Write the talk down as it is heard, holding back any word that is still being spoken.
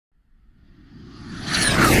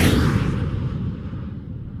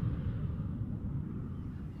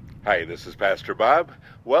Hi, this is Pastor Bob.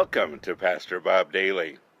 Welcome to Pastor Bob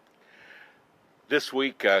Daily. This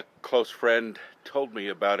week, a close friend told me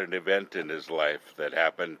about an event in his life that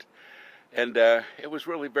happened, and it was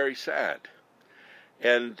really very sad.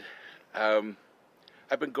 And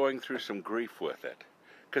I've been going through some grief with it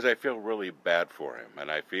because I feel really bad for him,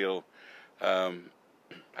 and I feel, um,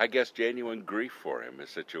 I guess, genuine grief for him,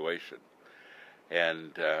 his situation.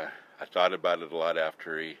 And I thought about it a lot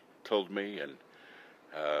after he told me, and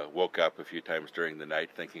woke up a few times during the night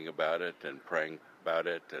thinking about it and praying about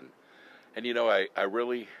it, and I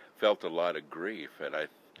really felt a lot of grief, and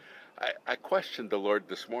I questioned the Lord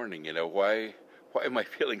this morning. Why am I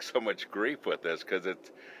feeling so much grief with this? Because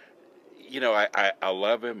it's I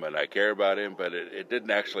love him and I care about him, but it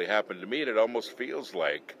didn't actually happen to me, and it almost feels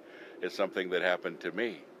like it's something that happened to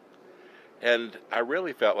me. And I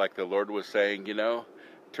really felt like the Lord was saying,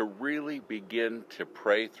 to really begin to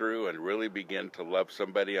pray through and really begin to love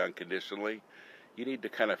somebody unconditionally, you need to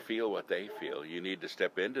kind of feel what they feel. You need to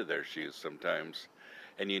step into their shoes sometimes,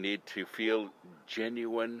 and you need to feel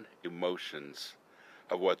genuine emotions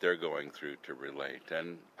of what they're going through to relate.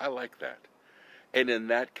 And I like that. And in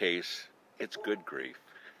that case, it's good grief.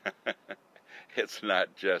 It's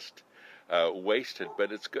not just wasted,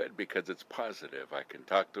 but it's good because it's positive. I can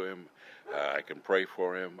talk to him, I can pray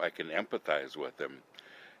for him, I can empathize with him,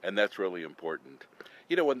 and that's really important.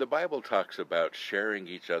 When the Bible talks about sharing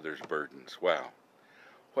each other's burdens, wow,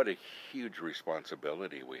 what a huge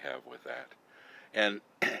responsibility we have with that. And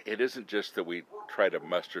it isn't just that we try to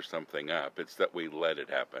muster something up, it's that we let it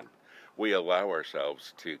happen. We allow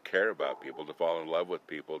ourselves to care about people, to fall in love with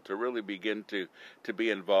people, to really begin to be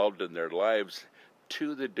involved in their lives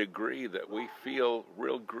to the degree that we feel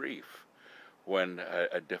real grief when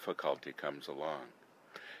a difficulty comes along.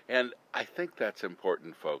 And I think that's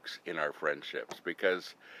important, folks, in our friendships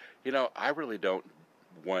because, I really don't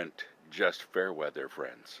want just fair weather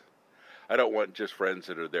friends. I don't want just friends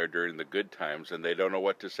that are there during the good times and they don't know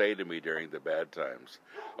what to say to me during the bad times.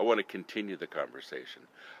 I want to continue the conversation.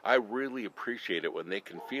 I really appreciate it when they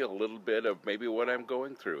can feel a little bit of maybe what I'm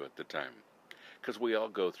going through at the time, because we all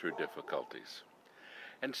go through difficulties.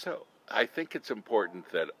 And so I think it's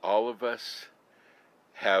important that all of us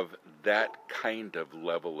have that kind of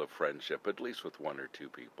level of friendship, at least with one or two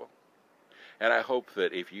people. And I hope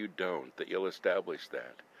that if you don't, that you'll establish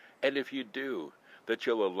that. And if you do, that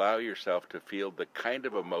you'll allow yourself to feel the kind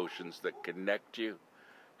of emotions that connect you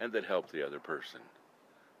and that help the other person.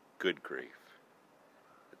 Good grief.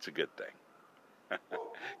 It's a good thing.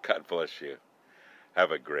 God bless you.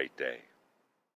 Have a great day.